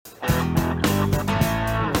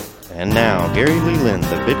And now, Gary Leland,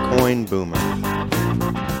 the Bitcoin Boomer.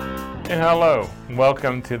 And hello,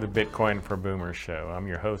 welcome to the Bitcoin for Boomers show. I'm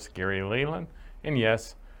your host, Gary Leland, and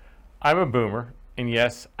yes, I'm a boomer, and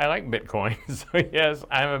yes, I like Bitcoin, so yes,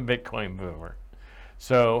 I'm a Bitcoin boomer.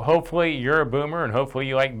 So hopefully you're a boomer, and hopefully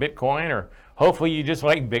you like Bitcoin, or hopefully you just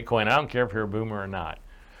like Bitcoin. I don't care if you're a boomer or not.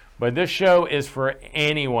 But this show is for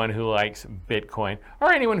anyone who likes Bitcoin,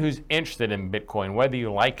 or anyone who's interested in Bitcoin, whether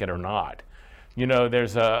you like it or not. You know,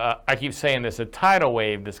 I keep saying there's a tidal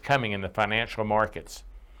wave that's coming in the financial markets.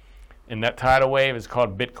 And that tidal wave is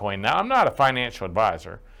called Bitcoin. Now, I'm not a financial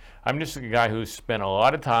advisor. I'm just a guy who's spent a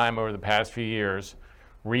lot of time over the past few years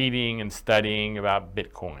reading and studying about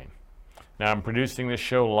Bitcoin. Now, I'm producing this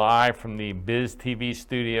show live from the Biz TV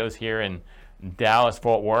studios here in Dallas,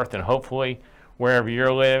 Fort Worth, and hopefully wherever you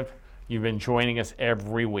live, you've been joining us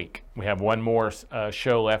every week. We have one more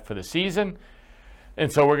show left for the season. And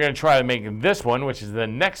so we're going to try to make this one, which is the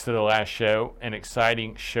next to the last show, an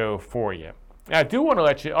exciting show for you. Now, I do want to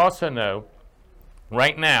let you also know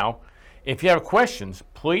right now, if you have questions,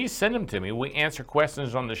 please send them to me. We answer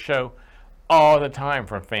questions on the show all the time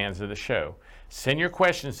from fans of the show. Send your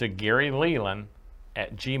questions to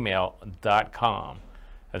GaryLeland@gmail.com.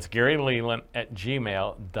 That's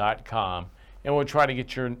GaryLeland@gmail.com. And we'll try to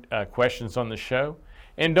get your questions on the show.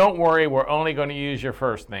 And don't worry, we're only going to use your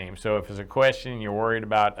first name. So if there's a question you're worried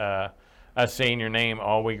about us saying your name,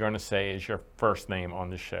 all we're going to say is your first name on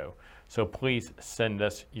the show. So please send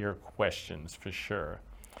us your questions for sure.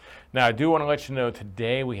 Now, I do want to let you know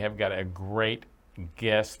today we have got a great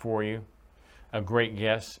guest for you. A great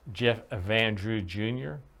guest, Jeff Vandrew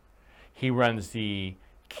Jr. He runs the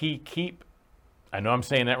KeyKeep. I know I'm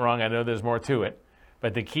saying that wrong. I know there's more to it.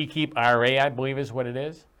 But the KeyKeep IRA, I believe, is what it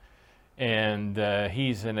is. And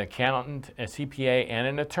he's an accountant, a CPA, and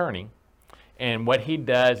an attorney. And what he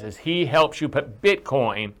does is he helps you put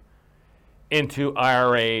Bitcoin into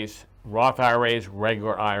IRAs, Roth IRAs,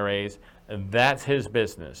 regular IRAs. And that's his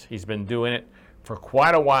business. He's been doing it for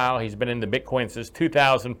quite a while. He's been into Bitcoin since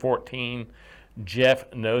 2014.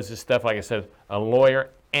 Jeff knows his stuff. Like I said, a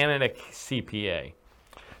lawyer and a CPA.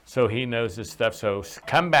 So he knows his stuff. So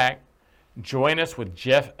come back, join us with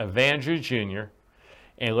Jeff Vandrew Jr.,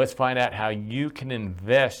 and let's find out how you can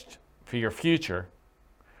invest for your future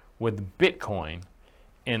with Bitcoin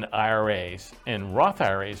in IRAs and Roth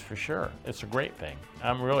IRAs for sure. It's a great thing.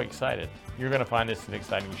 I'm really excited. You're going to find this an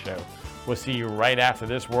exciting show. We'll see you right after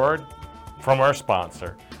this word from our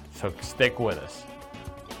sponsor. So stick with us.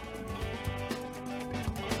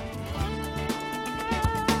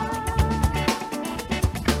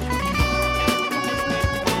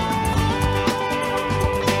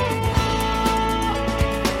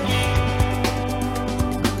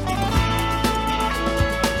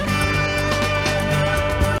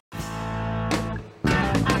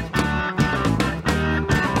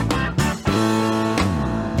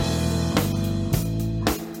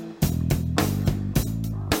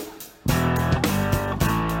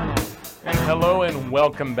 Hello and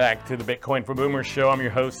welcome back to the Bitcoin for Boomers show. I'm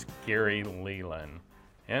your host, Gary Leland.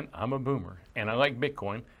 And I'm a boomer. And I like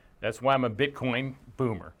Bitcoin. That's why I'm a Bitcoin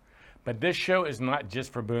boomer. But this show is not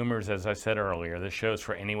just for boomers, as I said earlier. This show is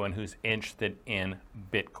for anyone who's interested in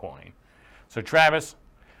Bitcoin. So Travis,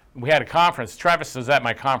 we had a conference. Travis was at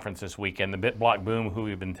my conference this weekend, the BitBlock Boom, who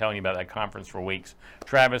we've been telling you about that conference for weeks.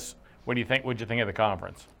 Travis, what do you think? What'd you think of the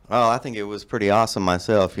conference? Oh, I think it was pretty awesome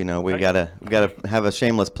myself. You know, we gotta have a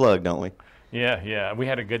shameless plug, don't we? Yeah, we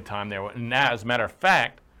had a good time there. Now, as a matter of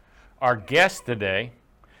fact, our guest today,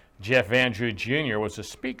 Jeff Vandrew Jr., was a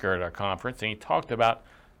speaker at our conference, and he talked about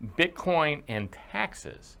Bitcoin and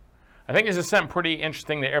taxes. I think this is something pretty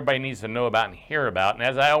interesting that everybody needs to know about and hear about. And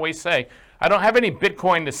as I always say, I don't have any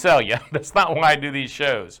Bitcoin to sell you. That's not why I do these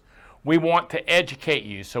shows. We want to educate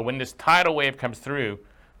you, so when this tidal wave comes through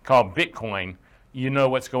called Bitcoin, you know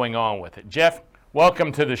what's going on with it. Jeff,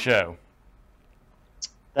 welcome to the show.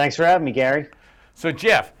 Thanks for having me, Gary. So,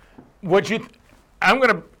 Jeff, I'm going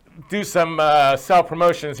to do some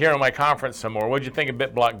self-promotions here on my conference some more. What'd you think of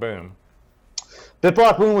BitBlock Boom?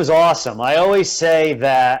 BitBlock Boom was awesome. I always say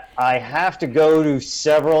that I have to go to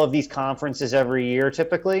several of these conferences every year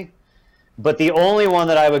typically, but the only one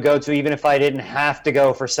that I would go to, even if I didn't have to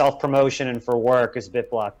go for self-promotion and for work, is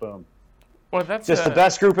BitBlock Boom. Well, that's just the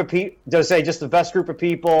best group of people. Just the best group of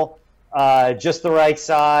people. Just the right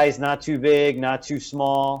size, not too big, not too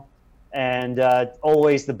small, and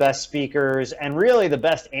always the best speakers, and really the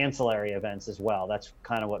best ancillary events as well. That's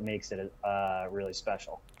kind of what makes it really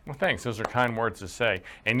special. Well, thanks. Those are kind words to say.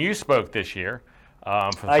 And you spoke this year.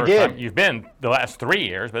 For the I first did. time. You've been the last 3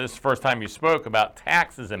 years, but this is the first time you spoke about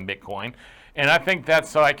taxes in Bitcoin. And I think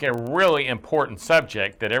that's like a really important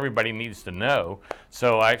subject that everybody needs to know.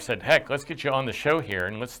 So I said, heck, let's get you on the show here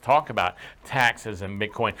and let's talk about taxes and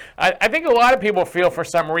Bitcoin. I think a lot of people feel for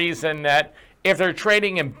some reason that if they're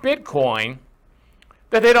trading in Bitcoin,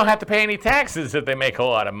 that they don't have to pay any taxes if they make a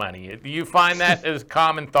lot of money. Do you find that as a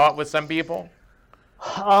common thought with some people?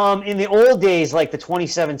 In the old days, like the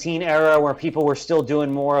 2017 era, where people were still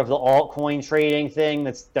doing more of the altcoin trading thing,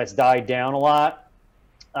 that's died down a lot.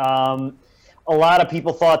 A lot of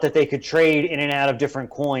people thought that they could trade in and out of different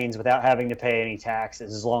coins without having to pay any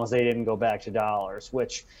taxes, as long as they didn't go back to dollars,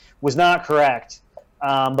 which was not correct.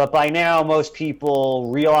 But by now, most people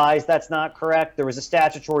realize that's not correct. There was a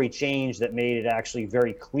statutory change that made it actually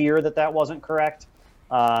very clear that that wasn't correct,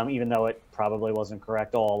 even though it probably wasn't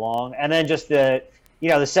correct all along. And then just the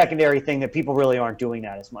secondary thing that people really aren't doing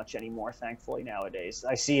that as much anymore, thankfully, nowadays.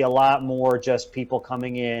 I see a lot more just people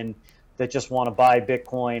coming in that just want to buy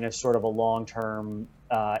Bitcoin as sort of a long-term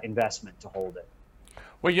investment to hold it.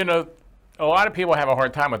 Well, a lot of people have a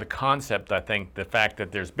hard time with the concept, I think, the fact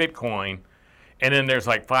that there's Bitcoin and then there's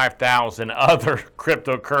like 5,000 other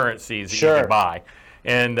cryptocurrencies that you can buy.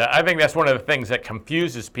 And I think that's one of the things that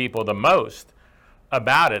confuses people the most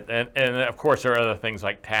about it. And of course, there are other things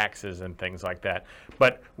like taxes and things like that.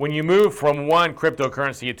 But when you move from one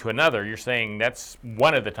cryptocurrency to another, you're saying that's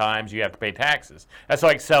one of the times you have to pay taxes. That's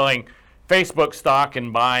like selling Facebook stock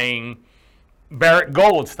and buying Barrick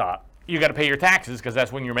Gold stock. You got to pay your taxes because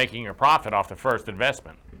that's when you're making your profit off the first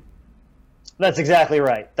investment. That's exactly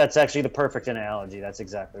right. That's actually the perfect analogy. That's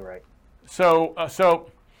exactly right. So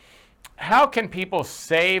how can people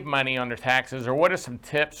save money on their taxes, or what are some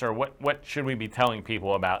tips, or what should we be telling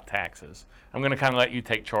people about taxes? I'm going to kind of let you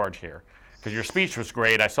take charge here because your speech was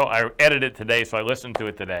great. I edited it today, so I listened to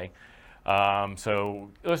it today.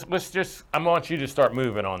 So I want you to start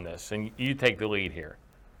moving on this, and you take the lead here.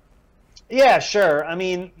 Yeah, sure. I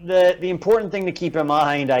mean, the important thing to keep in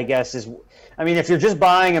mind, I guess, is, if you're just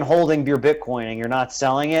buying and holding your Bitcoin and you're not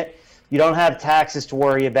selling it, you don't have taxes to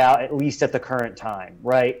worry about, at least at the current time,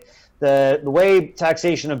 right? The way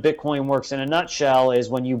taxation of Bitcoin works in a nutshell is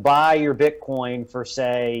when you buy your Bitcoin for,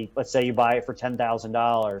 let's say you buy it for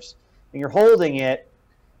 $10,000 and you're holding it,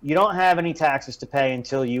 you don't have any taxes to pay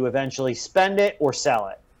until you eventually spend it or sell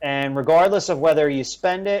it. And regardless of whether you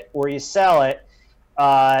spend it or you sell it,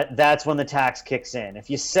 that's when the tax kicks in. If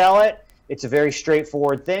you sell it, it's a very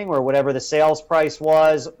straightforward thing where whatever the sales price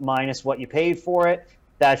was minus what you paid for it,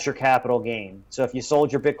 that's your capital gain. So if you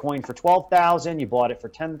sold your Bitcoin for $12,000, you bought it for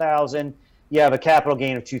 $10,000, you have a capital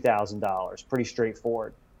gain of $2,000. Pretty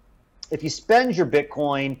straightforward. If you spend your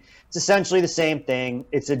Bitcoin, it's essentially the same thing.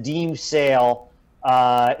 It's a deemed sale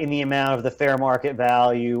in the amount of the fair market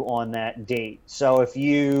value on that date. So if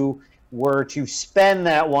you were to spend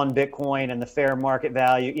that one Bitcoin and the fair market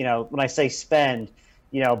value, when I say spend,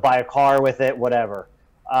 buy a car with it, whatever.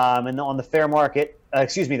 And on the fair market,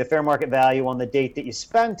 the fair market value on the date that you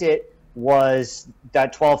spent it was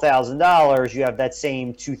that $12,000, you have that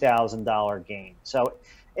same $2,000 gain. So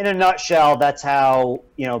in a nutshell, that's how,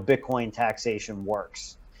 Bitcoin taxation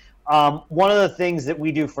works. One of the things that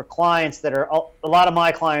we do for clients that are, a lot of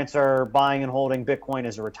my clients are buying and holding Bitcoin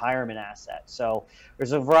as a retirement asset. So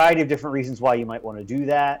there's a variety of different reasons why you might want to do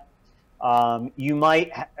that. You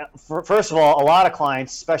might, first of all, a lot of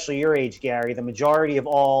clients, especially your age, Gary, the majority of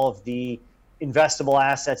all of the investable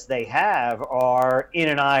assets they have are in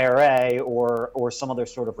an IRA or some other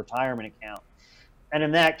sort of retirement account. And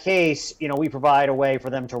in that case, we provide a way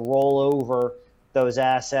for them to roll over those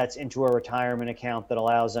assets into a retirement account that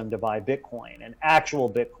allows them to buy Bitcoin, an actual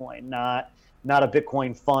Bitcoin, not a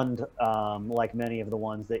Bitcoin fund like many of the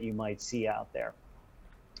ones that you might see out there.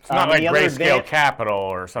 It's not like Grayscale Capital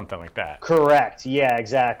or something like that. Correct. Yeah,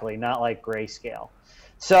 exactly. Not like Grayscale.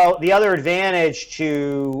 So the other advantage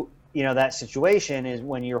to that situation is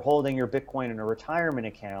when you're holding your Bitcoin in a retirement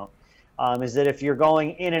account, is that if you're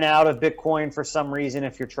going in and out of Bitcoin for some reason,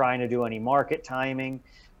 if you're trying to do any market timing,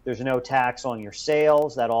 there's no tax on your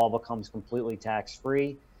sales. That all becomes completely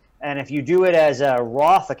tax-free. And if you do it as a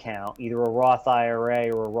Roth account, either a Roth IRA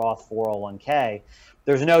or a Roth 401k,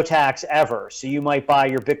 there's no tax ever. So you might buy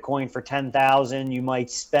your Bitcoin for $10,000. You might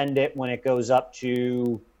spend it when it goes up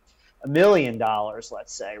to $1 million,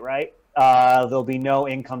 let's say, right? There'll be no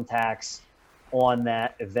income tax on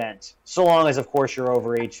that event, so long as, of course, you're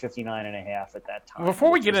over age 59 and a half at that time. Before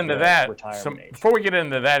we get into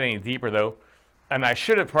that any deeper, though, and I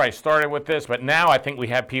should have probably started with this, but now I think we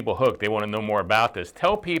have people hooked. They want to know more about this.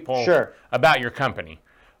 Tell people about your company.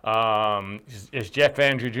 Is Jeff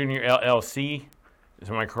Vandrew Jr. LLC?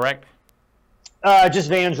 Am I correct? Just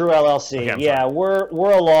Vandrew LLC. Okay, yeah, we're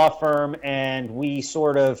a law firm, and we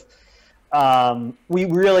sort of we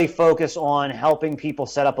really focus on helping people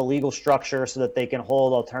set up a legal structure so that they can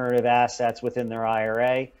hold alternative assets within their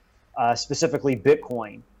IRA, specifically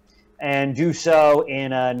Bitcoin, and do so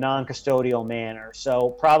in a non-custodial manner. So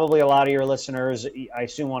probably a lot of your listeners, I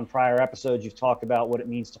assume on prior episodes, you've talked about what it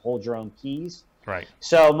means to hold your own keys. Right.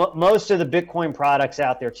 So most of the Bitcoin products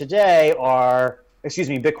out there today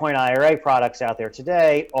Bitcoin IRA products out there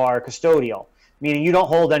today are custodial, meaning you don't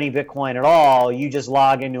hold any Bitcoin at all. You just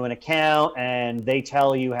log into an account and they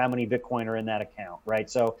tell you how many Bitcoin are in that account, right?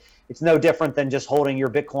 So it's no different than just holding your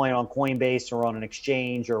Bitcoin on Coinbase or on an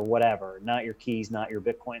exchange or whatever, not your keys, not your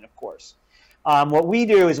Bitcoin, of course. What we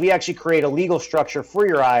do is we actually create a legal structure for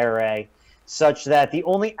your IRA such that the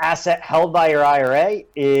only asset held by your IRA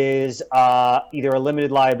is either a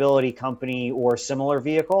limited liability company or similar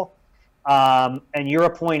vehicle. And you're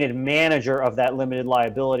appointed manager of that limited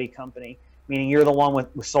liability company, meaning you're the one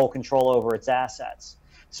with sole control over its assets.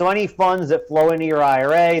 So any funds that flow into your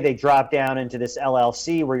IRA, they drop down into this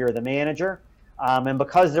LLC where you're the manager. And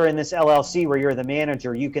because they're in this LLC where you're the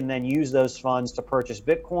manager, you can then use those funds to purchase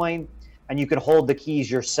Bitcoin, and you can hold the keys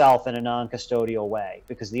yourself in a non-custodial way,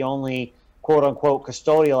 because the only quote-unquote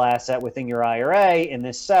custodial asset within your IRA in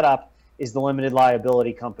this setup is the limited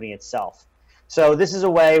liability company itself. So this is a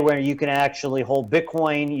way where you can actually hold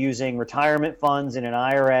Bitcoin using retirement funds in an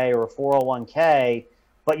IRA or a 401k,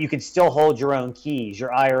 but you can still hold your own keys.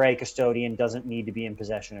 Your IRA custodian doesn't need to be in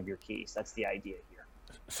possession of your keys. That's the idea here.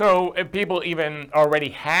 So if people even already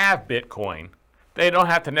have Bitcoin, they don't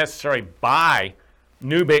have to necessarily buy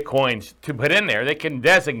new Bitcoins to put in there. They can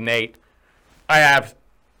designate, I have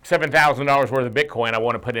 $7,000 worth of Bitcoin I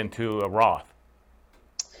want to put into a Roth.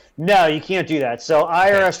 No, you can't do that. So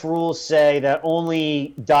IRS rules say that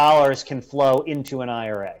only dollars can flow into an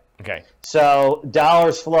IRA. Okay. So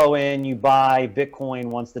dollars flow in, you buy Bitcoin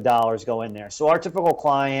once the dollars go in there. So our typical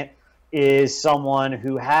client is someone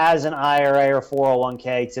who has an IRA or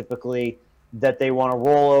 401k typically that they want to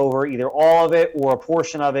roll over either all of it or a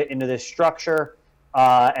portion of it into this structure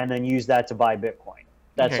and then use that to buy Bitcoin.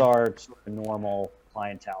 That's our sort of normal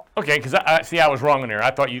clientele. Okay, because I was wrong in there.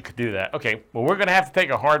 I thought you could do that. Okay, well, we're going to have to take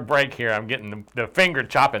a hard break here. I'm getting the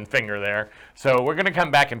chopping finger there. So we're going to come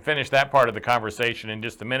back and finish that part of the conversation in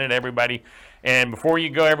just a minute, everybody. And before you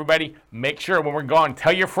go, everybody, make sure when we're gone,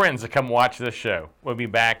 tell your friends to come watch this show. We'll be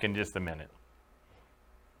back in just a minute.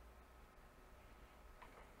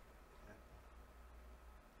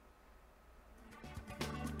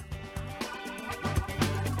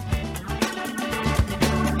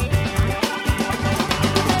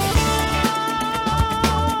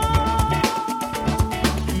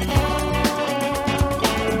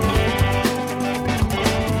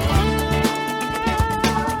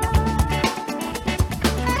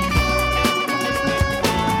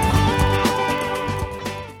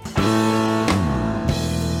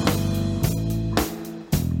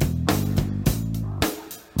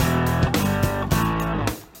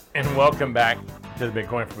 Welcome back to the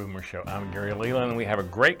Bitcoin for Boomers Show. I'm Gary Leland, and we have a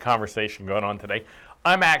great conversation going on today.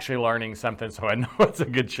 I'm actually learning something, so I know it's a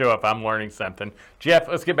good show if I'm learning something. Jeff,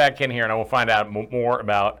 let's get back in here, and I will find out more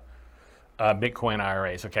about Bitcoin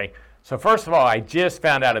IRAs. Okay, so first of all, I just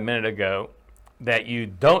found out a minute ago that you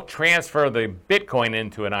don't transfer the Bitcoin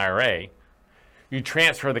into an IRA. You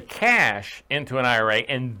transfer the cash into an IRA,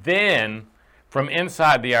 and then from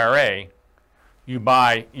inside the IRA, you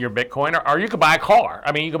buy your Bitcoin, or you could buy a car.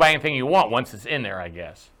 I mean, you can buy anything you want once it's in there, I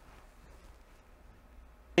guess.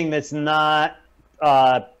 That's not,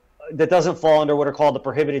 that doesn't fall under what are called the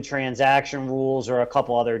prohibited transaction rules or a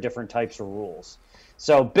couple other different types of rules.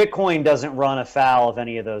 So Bitcoin doesn't run afoul of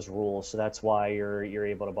any of those rules, so that's why you're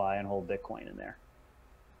able to buy and hold Bitcoin in there.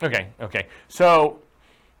 Okay. So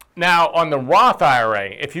now on the Roth IRA,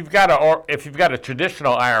 if you've got a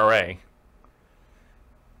traditional IRA,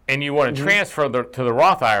 and you want to transfer to the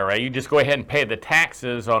Roth IRA, you just go ahead and pay the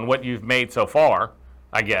taxes on what you've made so far,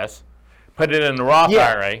 I guess. Put it in the Roth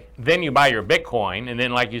IRA, then you buy your Bitcoin, and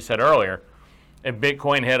then like you said earlier, if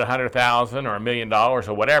Bitcoin hit $100,000 or $1 million or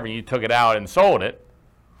whatever, and you took it out and sold it,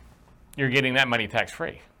 you're getting that money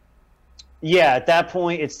tax-free. Yeah, at that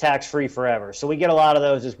point, it's tax-free forever. So we get a lot of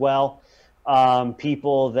those as well.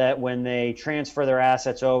 People that when they transfer their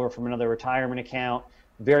assets over from another retirement account,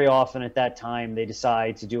 very often at that time, they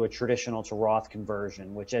decide to do a traditional to Roth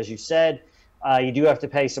conversion, which, as you said, you do have to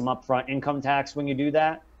pay some upfront income tax when you do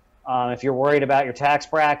that. If you're worried about your tax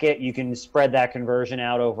bracket, you can spread that conversion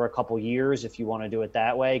out over a couple years if you want to do it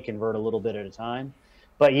that way, convert a little bit at a time.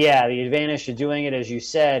 But yeah, the advantage to doing it, as you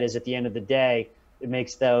said, is at the end of the day, it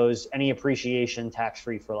makes any appreciation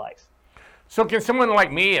tax-free for life. So can someone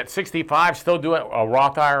like me at 65 still do a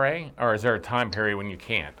Roth IRA, or is there a time period when you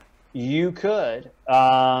can't? You could.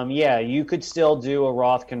 Yeah, you could still do a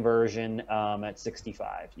Roth conversion at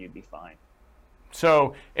 65. You'd be fine.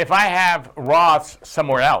 So if I have Roths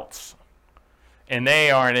somewhere else, and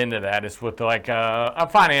they aren't into that, it's with like a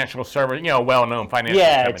financial service, well-known financial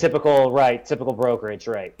company. Typical brokerage,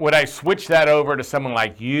 right. Would I switch that over to someone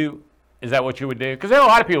like you? Is that what you would do? Because there are a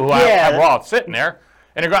lot of people who have Roths sitting there,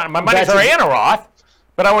 and they're going, my money's already in a Roth,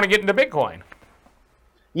 but I want to get into Bitcoin.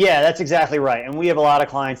 Yeah, that's exactly right. And we have a lot of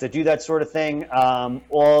clients that do that sort of thing.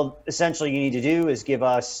 All essentially you need to do is give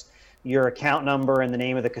us your account number and the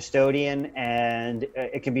name of the custodian, and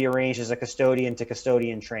it can be arranged as a custodian to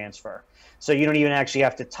custodian transfer. So you don't even actually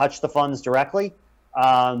have to touch the funds directly.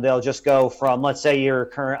 They'll just go from, let's say your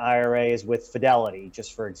current IRA is with Fidelity,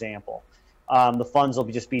 just for example. The funds will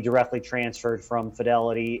just be directly transferred from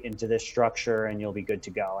Fidelity into this structure, and you'll be good to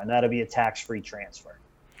go. And that'll be a tax-free transfer.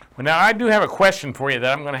 Well, now I do have a question for you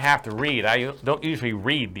that I'm going to have to read. I don't usually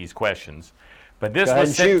read these questions, but this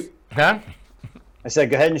was sent. Shoot. Huh? I said,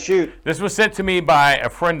 go ahead and shoot. This was sent to me by a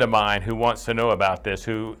friend of mine who wants to know about this,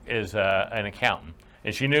 who is an accountant,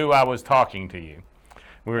 and she knew I was talking to you.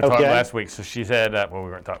 We were talking last week, so she said, we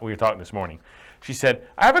were talking this morning. She said,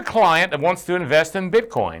 I have a client that wants to invest in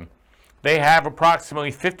Bitcoin. They have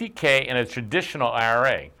approximately $50K in a traditional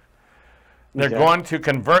IRA. They're going to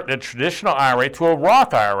convert the traditional IRA to a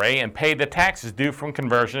Roth IRA and pay the taxes due from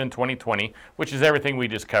conversion in 2020, which is everything we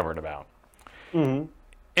just covered about. Mm-hmm.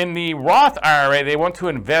 In the Roth IRA, they want to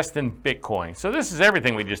invest in Bitcoin. So this is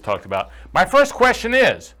everything we just talked about. My first question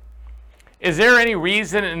is there any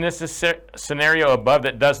reason in this scenario above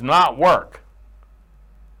that does not work?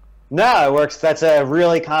 No, it works. That's a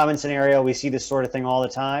really common scenario. We see this sort of thing all the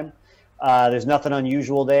time. There's nothing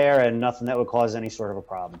unusual there and nothing that would cause any sort of a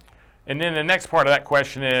problem. And then the next part of that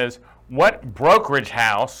question is, what brokerage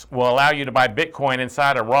house will allow you to buy Bitcoin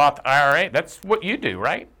inside a Roth IRA? That's what you do,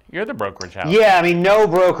 right? You're the brokerage house. Yeah, I mean, no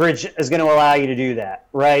brokerage is going to allow you to do that,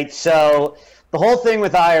 right? So the whole thing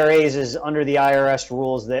with IRAs is under the IRS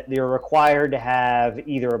rules that they're required to have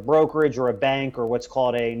either a brokerage or a bank or what's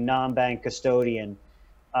called a non-bank custodian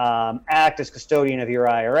act as custodian of your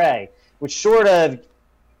IRA, which sort of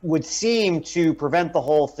would seem to prevent the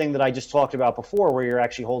whole thing that I just talked about before, where you're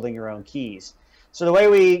actually holding your own keys. So the way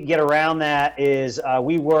we get around that is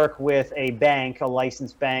we work with a bank, a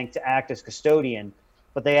licensed bank, to act as custodian,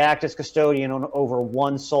 but they act as custodian over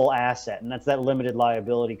one sole asset, and that's that limited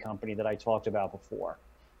liability company that I talked about before,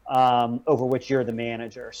 over which you're the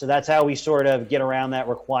manager. So that's how we sort of get around that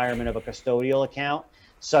requirement of a custodial account,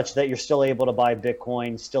 such that you're still able to buy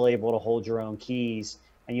Bitcoin, still able to hold your own keys,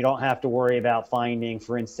 and you don't have to worry about finding,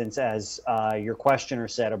 for instance, as your questioner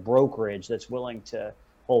said, a brokerage that's willing to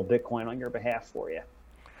hold Bitcoin on your behalf for you.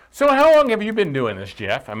 So how long have you been doing this,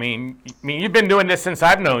 Jeff? I mean, you've been doing this since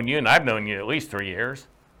I've known you, and I've known you at least 3 years.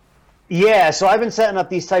 Yeah, so I've been setting up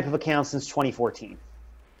these type of accounts since 2014.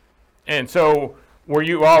 And so were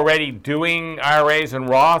you already doing IRAs and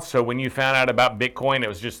Roths? So when you found out about Bitcoin, it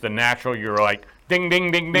was just the natural, you were like, ding,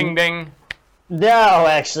 ding, ding, ding, ding? No,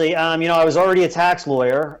 actually, I was already a tax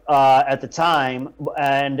lawyer at the time,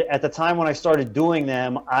 and at the time when I started doing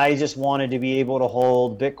them, I just wanted to be able to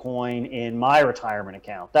hold Bitcoin in my retirement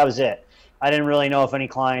account. That was it. I didn't really know if any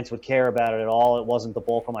clients would care about it at all. It wasn't the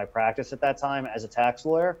bulk of my practice at that time as a tax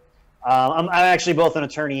lawyer. I'm actually both an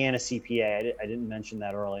attorney and a CPA. I didn't mention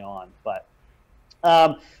that early on, but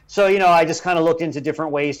so I just kind of looked into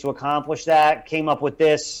different ways to accomplish that. Came up with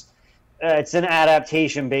this. It's an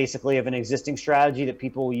adaptation, basically, of an existing strategy that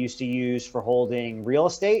people used to use for holding real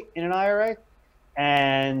estate in an IRA.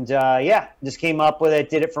 And just came up with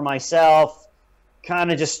it, did it for myself,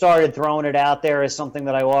 kind of just started throwing it out there as something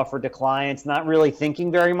that I offered to clients, not really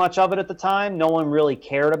thinking very much of it at the time. No one really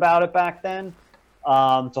cared about it back then,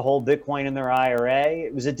 to hold Bitcoin in their IRA.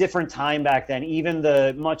 It was a different time back then. Even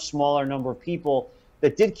the much smaller number of people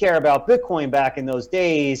that did care about Bitcoin back in those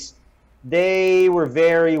days, they were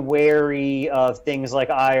very wary of things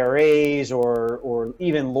like IRAs or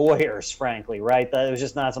even lawyers, frankly, right? That was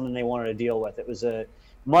just not something they wanted to deal with. It was a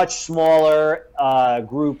much smaller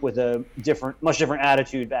group with a much different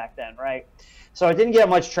attitude back then, right? So I didn't get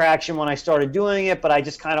much traction when I started doing it, but I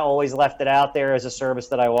just kind of always left it out there as a service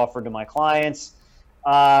that I offered to my clients.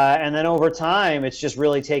 And then over time, it's just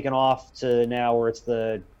really taken off to now where it's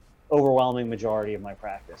the overwhelming majority of my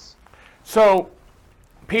practice. So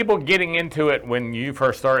people getting into it when you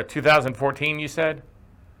first started, 2014, you said?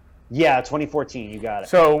 Yeah, 2014, you got it.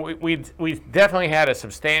 So we definitely had a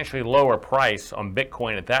substantially lower price on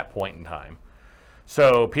Bitcoin at that point in time.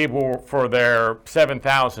 So people, for their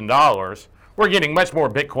 $7,000, were getting much more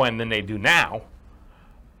Bitcoin than they do now.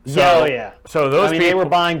 Oh, yeah. So those I mean, people, they were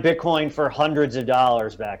buying Bitcoin for hundreds of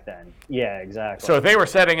dollars back then. Yeah, exactly. so if they were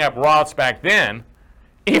setting up Roths back then,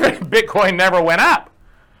 even if Bitcoin never went up,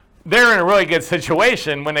 they're in a really good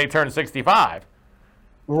situation when they turn 65.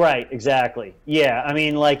 Right, exactly. Yeah, I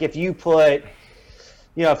mean, like if you put,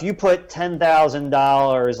 if you put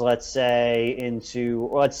 $10,000, let's say, into,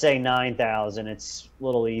 or let's say 9,000, it's a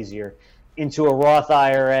little easier, into a Roth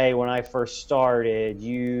IRA when I first started,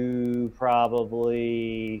 you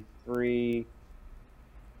probably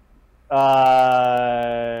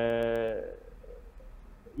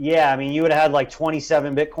yeah, I mean, you would have had like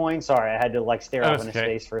 27 Bitcoin. Sorry, I had to like stare off into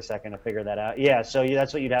space for a second to figure that out. Yeah, so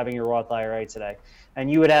that's what you'd have in your Roth IRA today. And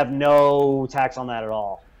you would have no tax on that at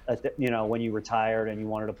all, when you retired and you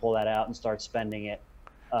wanted to pull that out and start spending it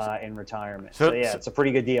in retirement. So yeah, it's a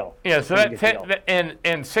pretty good deal. Yeah, so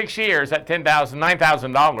in 6 years, that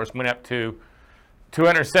 $9,000 went up to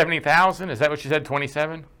 $270,000. Is that what you said,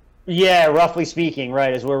 27? Yeah, roughly speaking,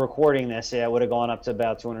 right, as we're recording this, yeah, it would have gone up to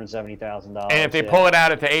about $270,000. And if they pull it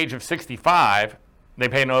out at the age of 65, they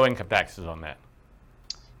pay no income taxes on that.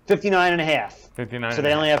 59 and a half. 59. So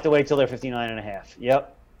they only have to wait till they're 59 and a half.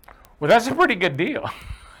 Yep. Well, that's a pretty good deal.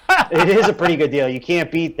 It is a pretty good deal. You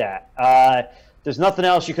can't beat that. There's nothing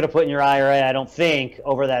else you could have put in your IRA, I don't think,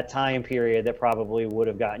 over that time period that probably would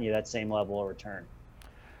have gotten you that same level of return.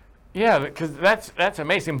 Yeah, because that's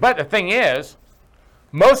amazing. But the thing is,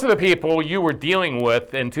 most of the people you were dealing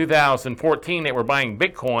with in 2014 that were buying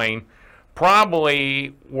Bitcoin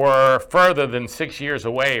probably were further than 6 years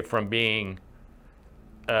away from being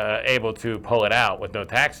able to pull it out with no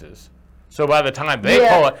taxes. So by the time they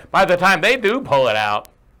do pull it out,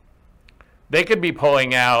 they could be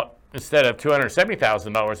pulling out, instead of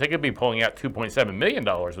 $270,000, they could be pulling out $2.7 million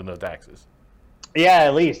with no taxes. Yeah,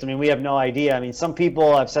 at least. I mean, we have no idea. I mean, some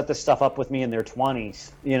people have set this stuff up with me in their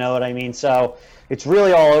 20s. You know what I mean? So it's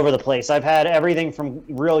really all over the place. I've had everything from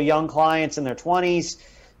real young clients in their 20s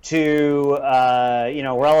to,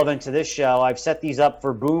 relevant to this show. I've set these up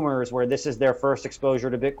for boomers where this is their first exposure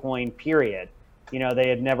to Bitcoin, period. They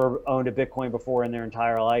had never owned a Bitcoin before in their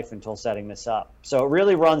entire life until setting this up. So it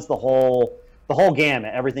really runs the whole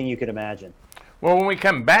gamut, everything you could imagine. Well, when we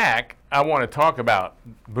come back, I want to talk about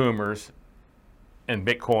boomers and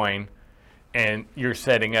Bitcoin, and you're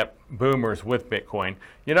setting up boomers with Bitcoin.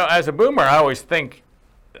 As a boomer, I always think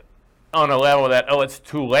on a level that, it's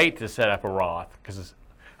too late to set up a Roth because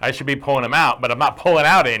I should be pulling them out, but I'm not pulling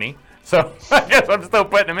out any. So I guess I'm still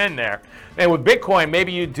putting them in there. And with Bitcoin,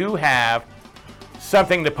 maybe you do have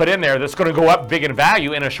something to put in there that's going to go up big in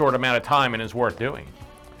value in a short amount of time and is worth doing.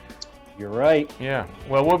 You're right. Yeah.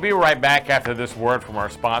 Well, we'll be right back after this word from our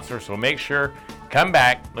sponsor. So make sure, come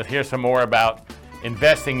back. Let's hear some more about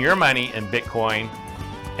investing your money in Bitcoin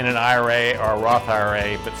in an IRA or a Roth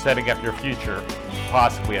IRA, but setting up your future,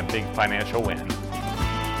 possibly a big financial win.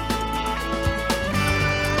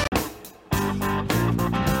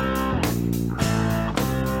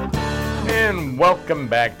 And welcome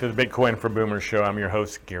back to the Bitcoin for Boomers show. I'm your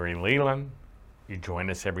host, Gary Leland. You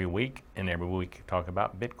join us every week, and every week we talk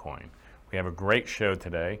about Bitcoin. We have a great show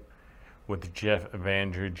today with Jeff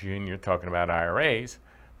Evanger Jr. talking about IRAs.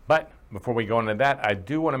 But before we go into that, I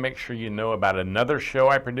do want to make sure you know about another show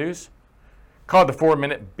I produce called the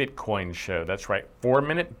 4-Minute Bitcoin Show. That's right,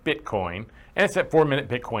 4-Minute Bitcoin. And it's at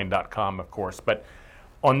 4minutebitcoin.com, of course. But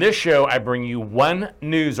on this show, I bring you one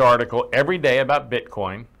news article every day about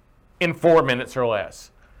Bitcoin in 4 minutes or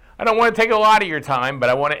less. I don't want to take a lot of your time, but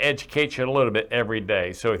I want to educate you a little bit every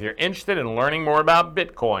day. So if you're interested in learning more about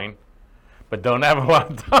Bitcoin, but don't have a lot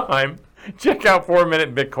of time, check out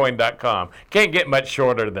 4minutebitcoin.com. Can't get much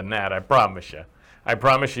shorter than that, I promise you. I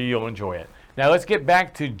promise you you'll enjoy it. Now let's get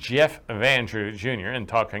back to Jeff Evanger Jr. and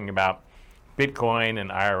talking about Bitcoin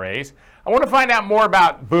and IRAs. I want to find out more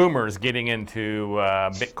about boomers getting into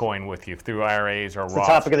Bitcoin with you through IRAs or Roths. It's the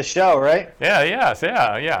topic of the show, right?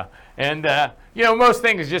 Yeah. And most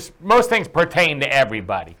things pertain to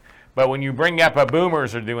everybody. But when you bring up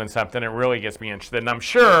boomers are doing something, it really gets me interested. And I'm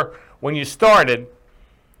sure when you started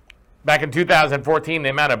back in 2014, the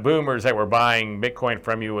amount of boomers that were buying Bitcoin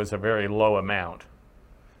from you was a very low amount.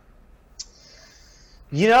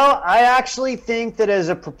 I actually think that as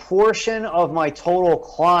a proportion of my total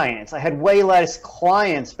clients, I had way less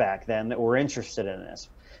clients back then that were interested in this.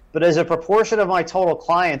 But as a proportion of my total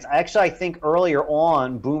clients, I think earlier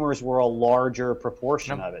on, boomers were a larger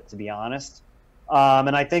proportion of it, to be honest.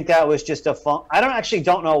 And I think that was just I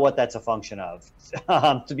don't know what that's a function of,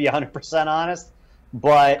 to be 100% honest.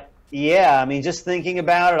 But yeah, I mean, just thinking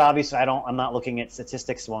about it, obviously I'm not looking at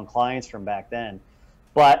statistics on clients from back then.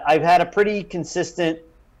 But I've had a pretty consistent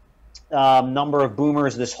number of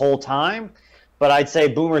boomers this whole time. but I'd say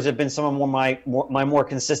boomers have been some of my more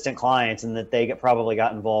consistent clients, and that they probably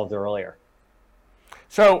got involved earlier.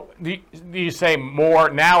 So do you say more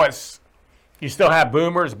now? You still have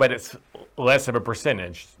boomers, but it's less of a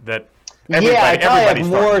percentage that. Yeah, I probably have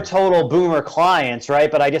more starting. total boomer clients, right?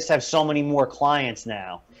 But I just have so many more clients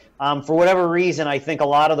now. For whatever reason, I think a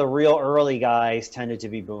lot of the real early guys tended to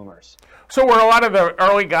be boomers. So were a lot of the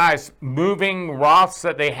early guys moving Roths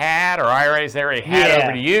that they had or IRAs they already had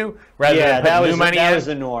over to you rather than putting new money in? That was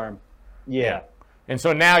the norm. Yeah. And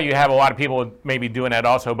so now you have a lot of people maybe doing that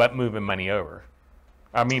also, but moving money over.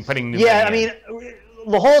 I mean, putting new money in. Yeah, I mean,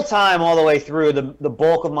 the whole time, all the way through, the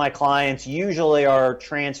bulk of my clients usually are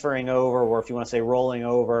transferring over, or if you want to say rolling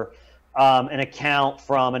over, an account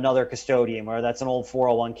from another custodian, whether that's an old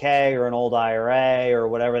 401k or an old IRA or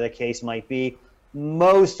whatever the case might be.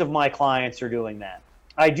 Most of my clients are doing that.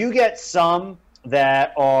 I do get some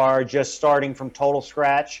that are just starting from total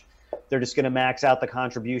scratch. They're just going to max out the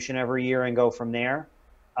contribution every year and go from there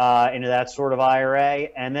into that sort of IRA.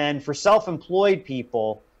 And then for self-employed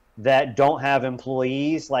people that don't have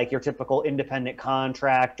employees, like your typical independent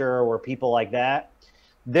contractor or people like that,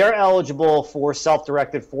 they're eligible for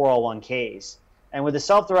self-directed 401ks. And with the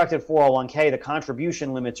self-directed 401k, the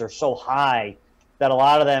contribution limits are so high that a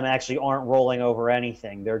lot of them actually aren't rolling over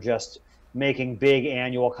anything. They're just making big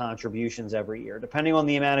annual contributions every year. Depending on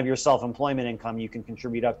the amount of your self-employment income, you can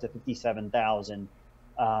contribute up to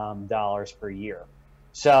 $57,000 per year.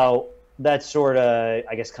 So that's sort of,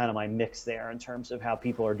 I guess, kind of my mix there in terms of how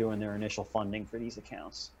people are doing their initial funding for these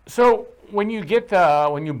accounts. So when you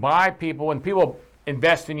buy people, when people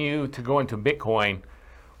invest in you to go into Bitcoin,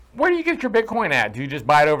 where do you get your Bitcoin at? Do you just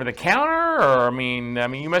buy it over the counter, or I mean,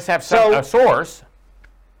 you must have a source.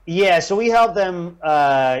 Yeah, so we help them.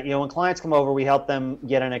 When clients come over, we help them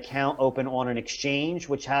get an account open on an exchange,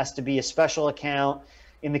 which has to be a special account.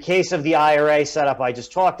 In the case of the IRA setup I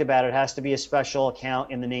just talked about, it has to be a special account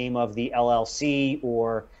in the name of the LLC,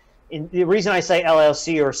 or the reason I say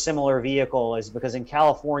LLC or similar vehicle is because in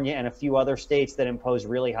California and a few other states that impose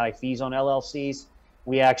really high fees on LLCs,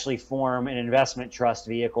 we actually form an investment trust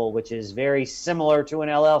vehicle, which is very similar to an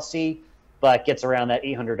LLC, but gets around that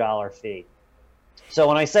 $800 fee. So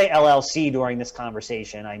when I say LLC during this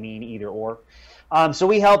conversation, I mean either or. So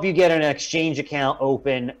we help you get an exchange account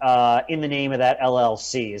open in the name of that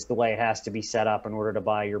LLC is the way it has to be set up in order to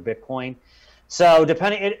buy your Bitcoin. So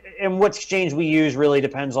depending and what exchange we use really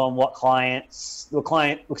depends on what state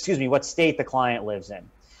the client lives in.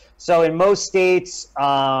 So in most states,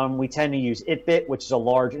 we tend to use ItBit, which is a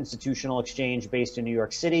large institutional exchange based in New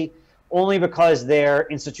York City, only because their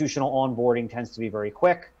institutional onboarding tends to be very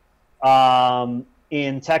quick.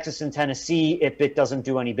 In Texas and Tennessee, ItBit doesn't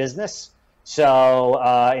do any business. So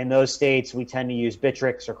in those states, we tend to use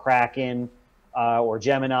Bittrex or Kraken or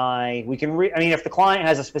Gemini. We can, if the client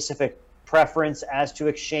has a specific preference as to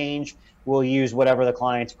exchange, we'll use whatever the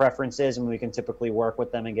client's preference is, and we can typically work with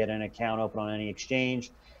them and get an account open on any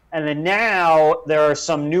exchange. And then now there are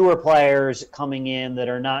some newer players coming in that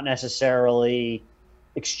are not necessarily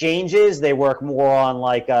exchanges. They work more on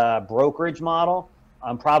like a brokerage model.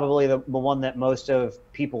 Probably the one that most of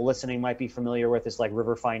people listening might be familiar with is like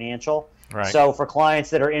River Financial. Right. So for clients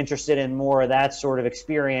that are interested in more of that sort of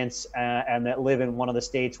experience and that live in one of the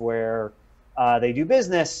states where they do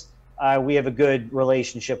business, we have a good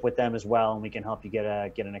relationship with them as well, and we can help you get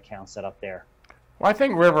an account set up there. Well, I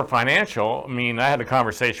think River Financial, I had a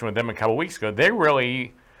conversation with them a couple weeks ago. They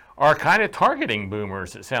really are kind of targeting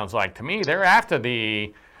boomers, it sounds like to me. They're after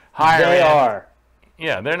the higher end. They are.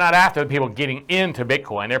 Yeah, they're not after the people getting into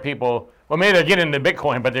Bitcoin. They're people, well, maybe they're getting into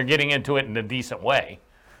Bitcoin, but they're getting into it in a decent way.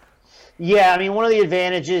 Yeah, one of the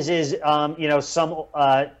advantages is, if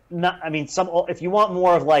you want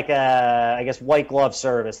more of like a, I guess, white glove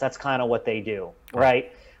service, that's kind of what they do,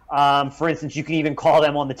 right? For instance, you can even call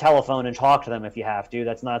them on the telephone and talk to them if you have to.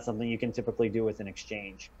 That's not something you can typically do with an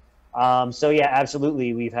exchange. So yeah,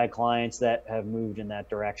 absolutely. We've had clients that have moved in that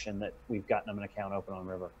direction that we've gotten them an account open on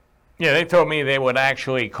River. Yeah, they told me they would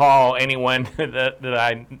actually call anyone that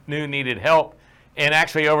I knew needed help and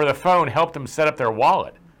actually over the phone help them set up their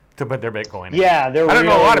wallet to put their Bitcoin in. Yeah, they're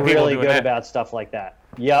really good that. about stuff like that.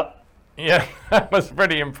 Yep. Yeah, I was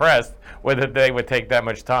pretty impressed with it. They would take that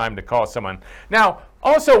much time to call someone. Now,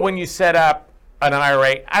 also when you set up an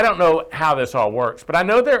IRA, I don't know how this all works, but I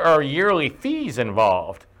know there are yearly fees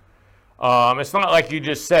involved. It's not like you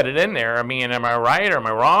just set it in there. Am I right or am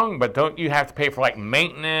I wrong? But don't you have to pay for like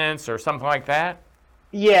maintenance or something like that?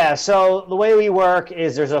 Yeah, so the way we work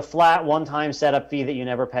is there's a flat one-time setup fee that you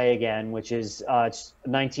never pay again, which is it's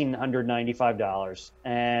 $1,995.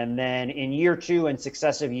 And then in year 2 and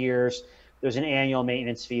successive years, there's an annual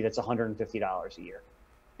maintenance fee that's $150 a year.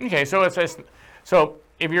 Okay, so so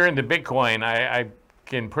if you're into Bitcoin, I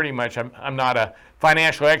can pretty much, I'm not a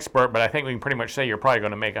financial expert, but I think we can pretty much say you're probably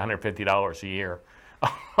going to make $150 a year.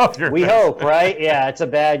 We hope, right? Yeah, it's a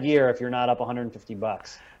bad year if you're not up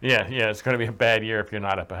 $150. Yeah, it's going to be a bad year if you're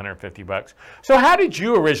not up $150. So how did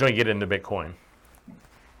you originally get into Bitcoin?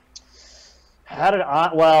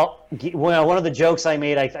 Well, one of the jokes I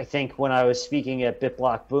made, I think, when I was speaking at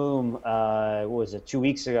BitBlock Boom, what was it, 2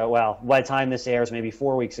 weeks ago? Well, by the time this airs, maybe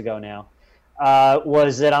 4 weeks ago now,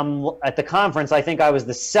 was that I'm at the conference. I think I was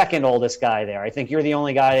the second oldest guy there. I think you're the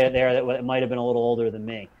only guy there that might have been a little older than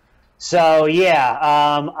me. So yeah,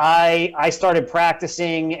 I started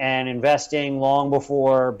practicing and investing long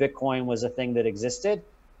before Bitcoin was a thing that existed.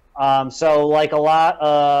 So like a lot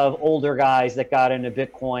of older guys that got into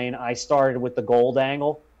Bitcoin, I started with the gold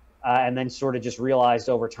angle, and then sort of just realized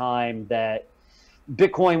over time that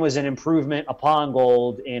Bitcoin was an improvement upon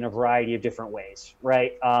gold in a variety of different ways,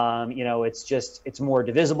 right? It's more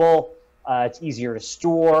divisible. It's easier to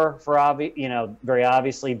store very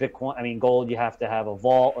obviously Bitcoin. Gold, you have to have a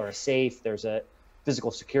vault or a safe. There's a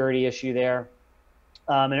physical security issue there.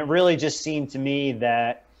 And it really just seemed to me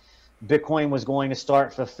that Bitcoin was going to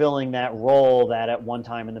start fulfilling that role that at one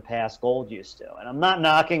time in the past gold used to. And I'm not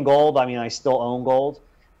knocking gold. I still own gold,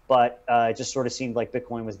 but it just sort of seemed like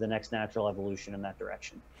Bitcoin was the next natural evolution in that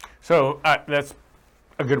direction. So that's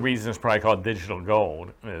a good reason it's probably called digital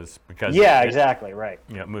gold, is because exactly right.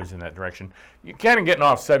 It moves in that direction. You're kind of getting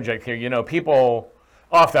off subject here. People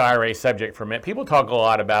off the IRA subject for a minute. People talk a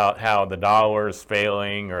lot about how the dollar is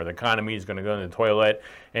failing or the economy is going to go in the toilet,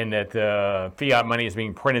 and that fiat money is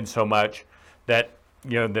being printed so much that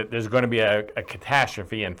that there's going to be a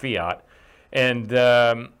catastrophe in fiat. And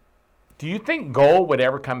do you think gold would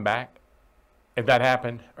ever come back if that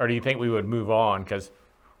happened, or do you think we would move on? Because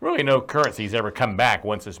really no currency's ever come back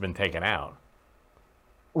once it's been taken out.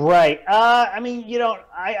 Right.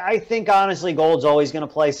 I think honestly gold's always going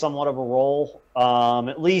to play somewhat of a role,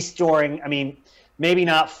 at least during, maybe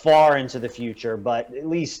not far into the future, but at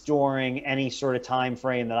least during any sort of time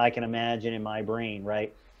frame that I can imagine in my brain,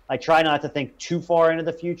 right? I try not to think too far into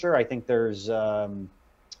the future. I think there's, you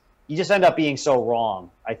just end up being so wrong,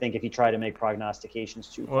 I think, if you try to make prognostications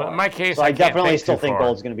too far. Well, in my case, so I definitely still think far.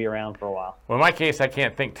 gold's going to be around for a while. Well, in my case, I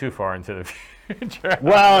can't think too far into the future.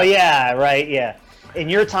 Well, yeah, right, yeah. In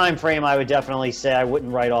your time frame, I would definitely say I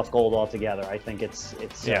wouldn't write off gold altogether. I think it's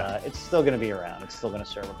still going to be around. It's still going to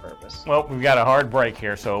serve a purpose. Well, we've got a hard break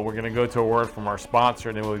here, so we're going to go to a word from our sponsor,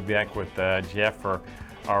 and then we'll be back with Jeff for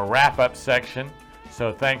our wrap-up section.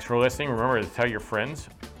 So thanks for listening. Remember to tell your friends,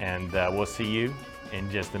 and we'll see you in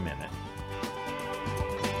just a minute.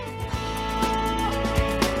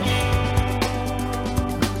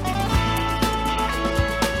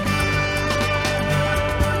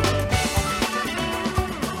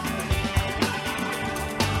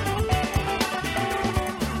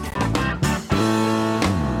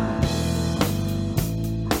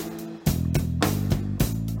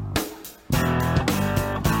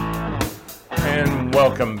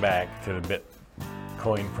 Welcome back to the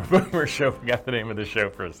Bitcoin for Boomer show. Forgot the name of the show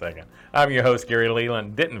for a second. I'm your host, Gary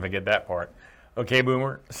Leland. Didn't forget that part. Okay,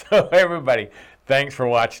 Boomer? So everybody, thanks for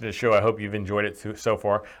watching the show. I hope you've enjoyed it so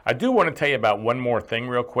far. I do want to tell you about one more thing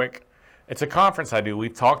real quick. It's a conference I do.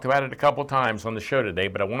 We've talked about it a couple times on the show today,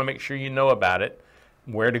 but I want to make sure you know about it,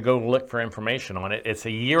 where to go look for information on it. It's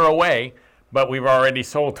a year away, but we've already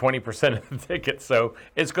sold 20% of the tickets, so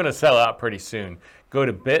it's going to sell out pretty soon. Go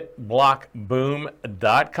to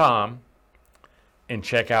bitblockboom.com and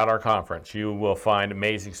check out our conference. You will find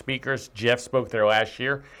amazing speakers. Jeff spoke there last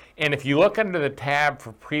year. And if you look under the tab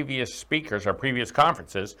for previous speakers or previous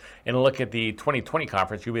conferences and look at the 2020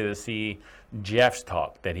 conference, you'll be able to see Jeff's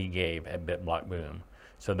talk that he gave at BitBlockBoom.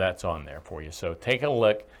 So that's on there for you. So take a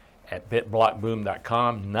look at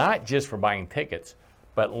bitblockboom.com, not just for buying tickets,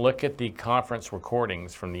 but look at the conference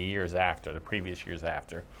recordings from the years after, the previous years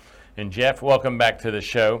after. And Jeff, welcome back to the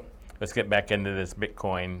show. Let's get back into this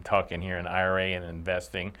Bitcoin talking here in IRA and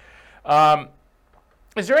investing.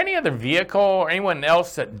 Is there any other vehicle or anyone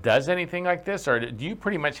else that does anything like this, or do you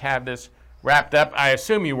pretty much have this wrapped up? I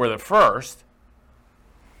assume you were the first.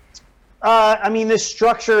 This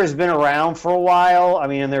structure has been around for a while.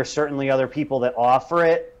 And there's certainly other people that offer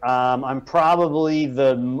it. I'm probably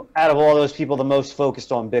out of all those people, the most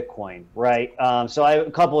focused on Bitcoin, right? So I have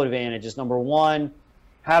a couple of advantages. Number one,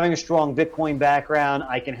 having a strong Bitcoin background,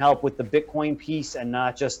 I can help with the Bitcoin piece and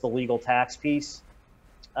not just the legal tax piece.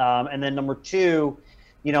 And then number two,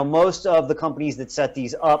 most of the companies that set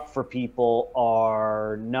these up for people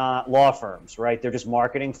are not law firms, right? They're just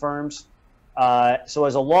marketing firms. So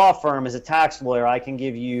as a law firm, as a tax lawyer, I can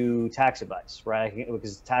give you tax advice, right?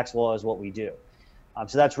 Because tax law is what we do.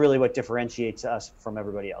 So that's really what differentiates us from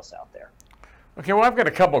everybody else out there. Okay, well, I've got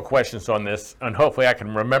a couple of questions on this, and hopefully I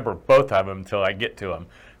can remember both of them until I get to them.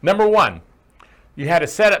 Number one, you had a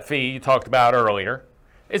setup fee you talked about earlier.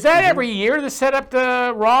 Is that every year to set up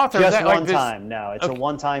the Roth? Or Just is that one like time. No, it's a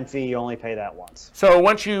one-time fee. You only pay that once. So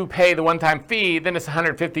once you pay the one-time fee, then it's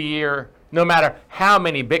 150 a year, no matter how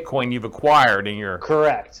many Bitcoin you've acquired in your...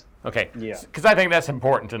 Correct. Okay, Yeah. because I think that's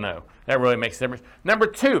important to know. That really makes a difference. Number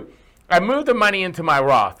two, I moved the money into my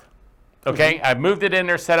Roth. Okay, I moved it in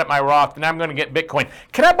there, set up my Roth, and I'm going to get Bitcoin.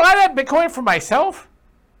 Can I buy that Bitcoin for myself?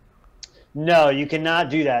 No, you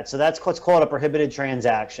cannot do that. So that's what's called a prohibited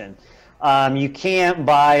transaction. You can't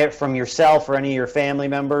buy it from yourself or any of your family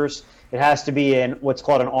members. It has to be in what's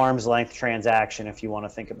called an arm's length transaction, if you want to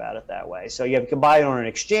think about it that way. So you can buy it on an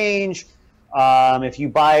exchange. If you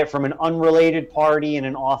buy it from an unrelated party in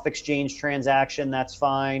an off-exchange transaction, that's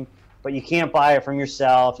fine. But you can't buy it from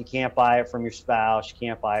yourself. You can't buy it from your spouse. You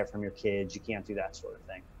can't buy it from your kids. You can't do that sort of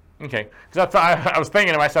thing. Okay, because I was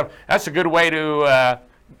thinking to myself, that's a good way to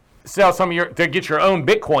sell some of to get your own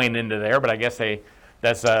Bitcoin into there. But I guess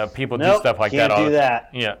that's people do stuff like that. Can't do that.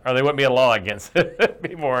 Yeah, or there wouldn't be a law against it.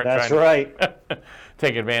 People aren't That's trying right. to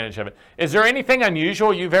take advantage of it. Is there anything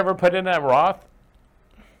unusual you've ever put in a Roth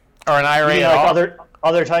or an IRA You mean at like all?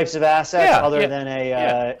 other types of assets other than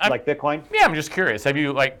I'm- like Bitcoin? Yeah, I'm just curious. Have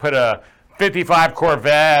you put a 55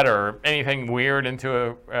 Corvette or anything weird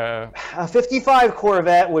into a? A 55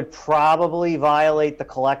 Corvette would probably violate the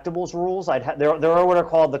collectibles rules. There are what are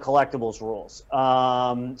called the collectibles rules.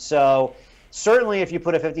 So certainly, if you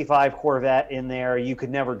put a 55 Corvette in there, you could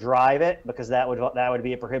never drive it because that would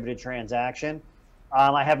be a prohibited transaction.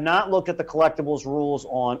 I have not looked at the collectibles rules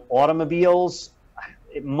on automobiles.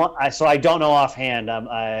 So I don't know offhand.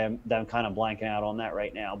 I'm kind of blanking out on that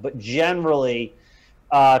right now. But generally,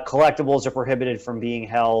 collectibles are prohibited from being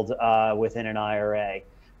held within an IRA.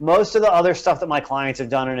 Most of the other stuff that my clients have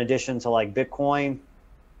done in addition to like Bitcoin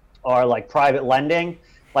are like private lending,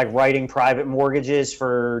 like writing private mortgages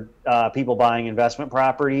for people buying investment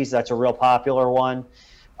properties. That's a real popular one.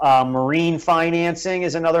 Marine financing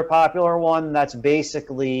is another popular one. That's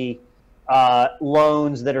basically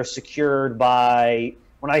loans that are secured by,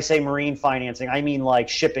 when I say marine financing, I mean like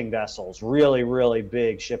shipping vessels, really, really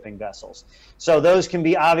big shipping vessels. So those can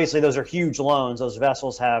be, obviously those are huge loans. Those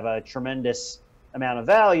vessels have a tremendous amount of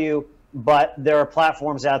value, but there are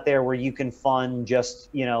platforms out there where you can fund just,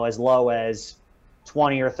 as low as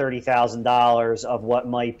 $20,000 or $30,000 of what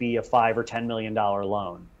might be a $5 or $10 million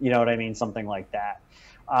loan. You know what I mean? Something like that.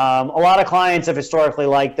 A lot of clients have historically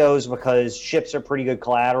liked those because ships are pretty good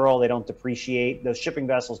collateral. They don't depreciate. Those shipping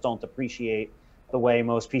vessels don't depreciate the way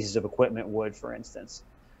most pieces of equipment would, for instance.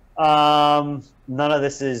 None of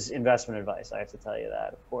this is investment advice. I have to tell you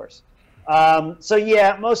that, of course. So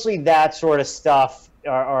yeah, mostly that sort of stuff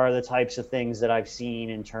are the types of things that I've seen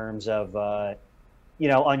in terms of,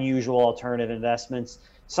 unusual alternative investments.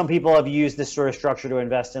 Some people have used this sort of structure to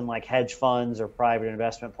invest in like hedge funds or private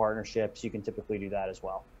investment partnerships. You can typically do that as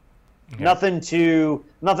well. Okay.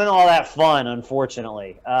 Nothing all that fun,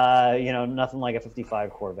 unfortunately. Nothing like a 55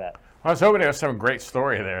 Corvette. I was hoping there was some great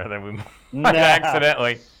story there that we might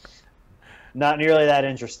accidentally. Not nearly that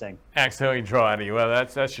interesting. Accidentally draw out of you. Well,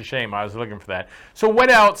 that's a shame. I was looking for that. So what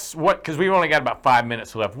else? Because we've only got about 5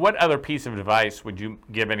 minutes left. What other piece of advice would you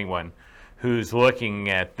give anyone who's looking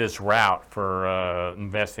at this route for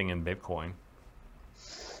investing in Bitcoin?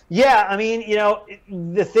 Yeah, I mean,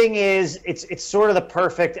 the thing is, it's sort of the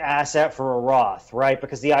perfect asset for a Roth, right?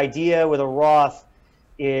 Because the idea with a Roth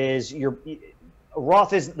is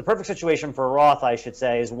the perfect situation for a Roth, I should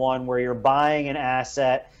say, is one where you're buying an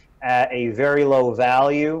asset at a very low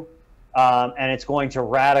value, and it's going to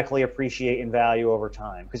radically appreciate in value over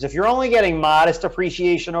time. Because if you're only getting modest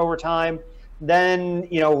appreciation over time, then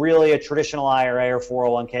really a traditional IRA or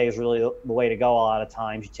 401k is really the way to go. A lot of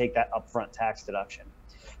times you take that upfront tax deduction.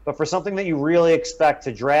 But for something that you really expect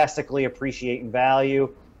to drastically appreciate in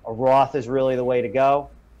value, a Roth is really the way to go.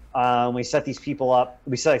 We set people up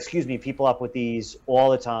with these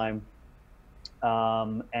all the time.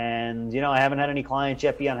 And I haven't had any clients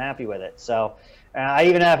yet be unhappy with it. So I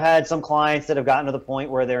even have had some clients that have gotten to the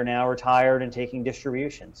point where they're now retired and taking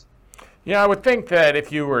distributions. Yeah, I would think that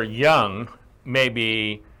if you were young,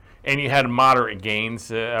 maybe, and you had moderate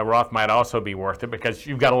gains, a Roth might also be worth it because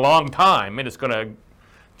you've got a long time and it's going to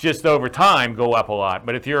just over time go up a lot.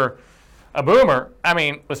 But if you're a boomer, I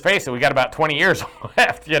mean, let's face it, we got about 20 years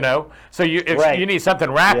left, So if you need something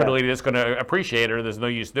rapidly that's going to appreciate it, or there's no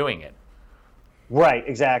use doing it. Right,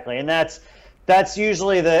 exactly. And that's That's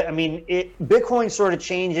usually Bitcoin sort of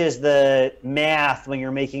changes the math when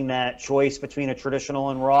you're making that choice between a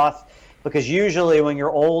traditional and Roth, because usually when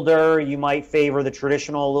you're older, you might favor the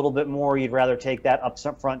traditional a little bit more. You'd rather take that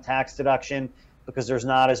upfront tax deduction because there's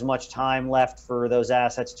not as much time left for those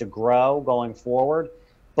assets to grow going forward.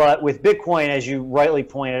 But with Bitcoin, as you rightly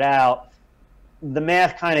pointed out, the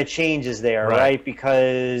math kind of changes there, right?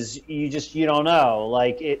 Because you don't know.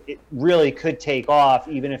 Like it really could take off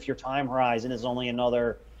even if your time horizon is only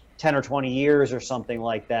another 10 or 20 years or something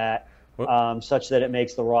like that, such that it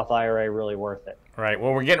makes the Roth IRA really worth it. Right.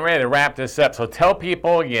 Well, we're getting ready to wrap this up. So tell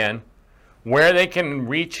people again where they can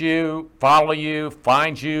reach you, follow you,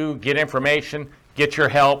 find you, get information, get your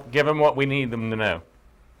help, give them what we need them to know.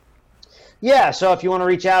 Yeah, so if you want to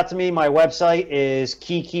reach out to me, my website is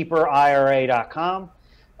keykeeperira.com.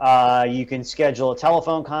 You can schedule a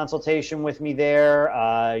telephone consultation with me there.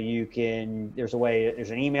 There's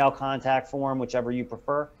an email contact form, whichever you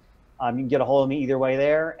prefer. You can get a hold of me either way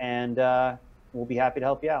there, and we'll be happy to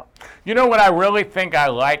help you out. You know what I really think I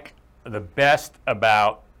like the best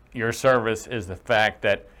about your service is the fact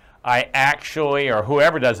that I actually, or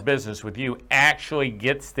whoever does business with you, actually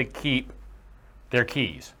gets to keep their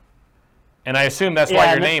keys. And I assume that's why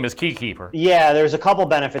your name is Keykeeper. Yeah, there's a couple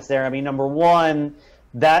benefits there. I mean, number one,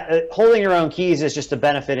 that holding your own keys is just a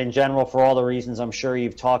benefit in general for all the reasons I'm sure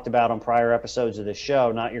you've talked about on prior episodes of this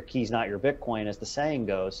show. Not your keys, not your Bitcoin, as the saying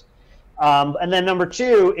goes. And then number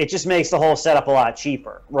two, it just makes the whole setup a lot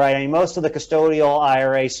cheaper, right? I mean, most of the custodial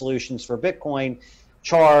IRA solutions for Bitcoin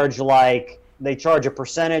charge a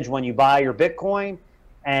percentage when you buy your Bitcoin.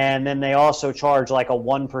 And then they also charge like a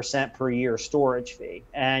 1% per year storage fee.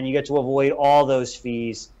 And you get to avoid all those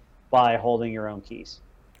fees by holding your own keys.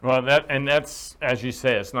 Well, that's, as you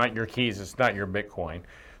say, it's not your keys, it's not your Bitcoin.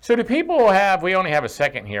 So do people we only have a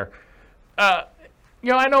second here. I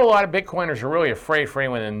know a lot of Bitcoiners are really afraid for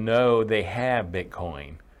anyone to know they have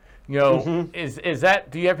Bitcoin. Is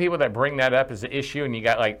that, do you have people that bring that up as an issue, and you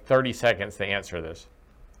got like 30 seconds to answer this?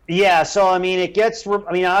 Yeah, so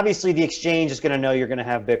obviously the exchange is going to know you're going to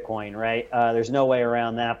have Bitcoin, right? There's no way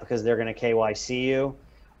around that because they're going to KYC you.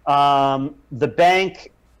 The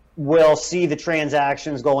bank will see the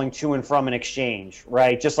transactions going to and from an exchange,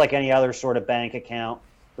 right? Just like any other sort of bank account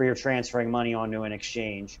where you're transferring money onto an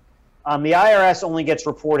exchange. The IRS only gets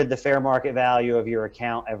reported the fair market value of your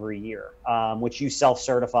account every year, which you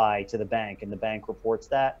self-certify to the bank, and the bank reports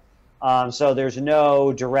that. So there's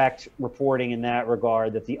no direct reporting in that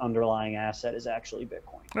regard that the underlying asset is actually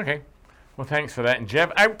Bitcoin. Okay. Well, thanks for that. And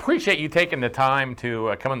Jeff, I appreciate you taking the time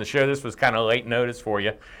to come on the show. This was kind of late notice for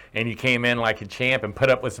you, and you came in like a champ and put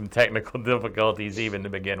up with some technical difficulties even to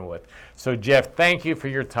begin with. So, Jeff, thank you for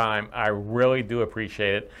your time. I really do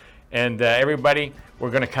appreciate it. And everybody, we're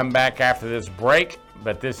going to come back after this break,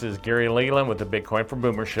 but this is Gary Leland with the Bitcoin for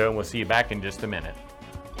Boomers Show, and we'll see you back in just a minute.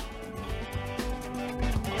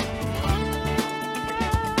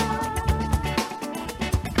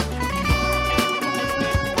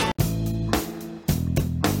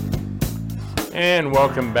 And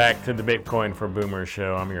welcome back to the Bitcoin for Boomers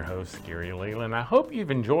Show. I'm your host, Gary Leland. I hope you've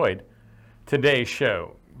enjoyed today's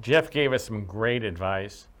show. Jeff gave us some great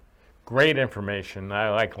advice, great information. I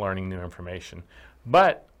like learning new information.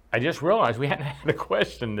 But I just realized we hadn't had a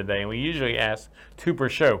question today, and we usually ask 2 per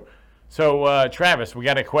show. So, Travis, we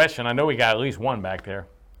got a question. I know we got at least one back there.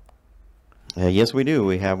 Yes, we do.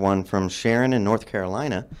 We have one from Sharon in North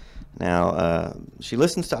Carolina. Now, she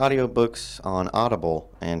listens to audiobooks on Audible,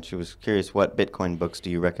 and she was curious, what Bitcoin books do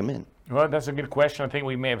you recommend? Well, that's a good question. I think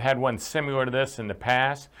we may have had one similar to this in the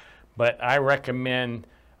past, but I recommend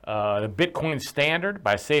The Bitcoin Standard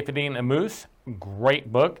by Saifedean Ammous,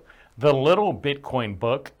 great book. The Little Bitcoin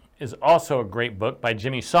Book is also a great book by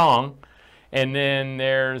Jimmy Song. And then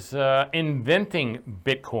there's Inventing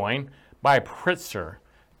Bitcoin by Pritzker.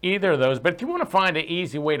 Either of those. But if you want to find an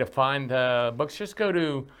easy way to find books, just go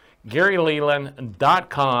to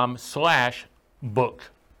GaryLeland.com/book.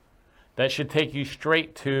 That should take you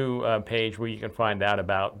straight to a page where you can find out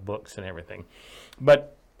about books and everything.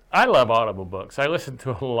 But I love Audible books. I listen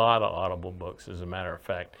to a lot of Audible books, as a matter of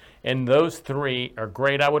fact. And those 3 are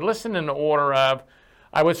great. I would listen in the order of,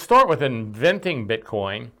 I would start with Inventing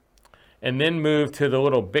Bitcoin, and then move to the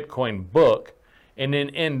Little Bitcoin Book, and then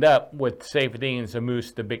end up with Saifedean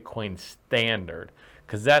Ammous, The Bitcoin Standard,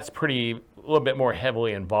 because that's a little bit more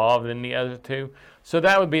heavily involved than the other 2. So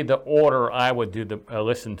that would be the order I would do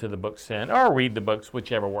listen to the books in, or read the books,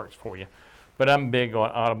 whichever works for you. But I'm big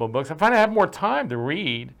on Audible books. I find I have more time to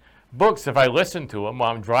read books if I listen to them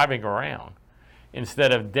while I'm driving around,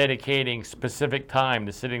 instead of dedicating specific time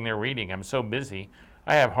to sitting there reading. I'm so busy,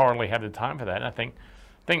 I hardly have the time for that. And I think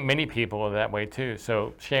think many people are that way too.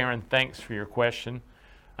 So Sharon, thanks for your question.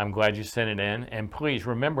 I'm glad you sent it in. And please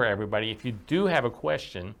remember, everybody, if you do have a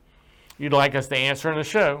question you'd like us to answer on the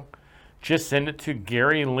show, just send it to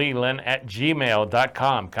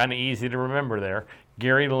GaryLeland@gmail.com. Kind of easy to remember there.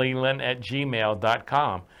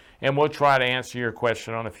 GaryLeland@gmail.com. And we'll try to answer your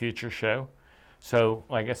question on a future show. So,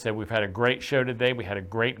 like I said, we've had a great show today. We had a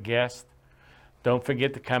great guest. Don't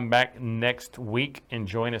forget to come back next week and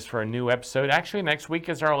join us for a new episode. Actually, next week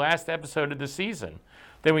is our last episode of the season.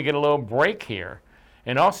 Then we get a little break here.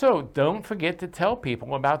 And also, don't forget to tell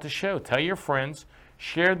people about the show. Tell your friends.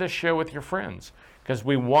 Share this show with your friends, because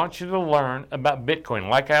we want you to learn about Bitcoin.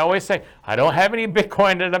 Like I always say, I don't have any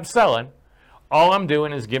Bitcoin that I'm selling. All I'm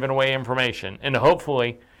doing is giving away information, and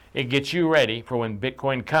hopefully it gets you ready for when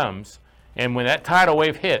Bitcoin comes. And when that tidal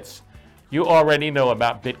wave hits, you already know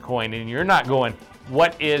about Bitcoin, and you're not going,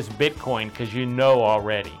 what is Bitcoin? Because you know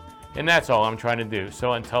already. And that's all I'm trying to do.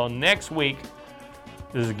 So until next week,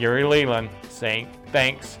 this is Gary Leland saying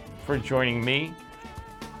thanks for joining me,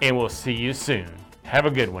 and we'll see you soon. Have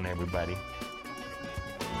a good one, everybody.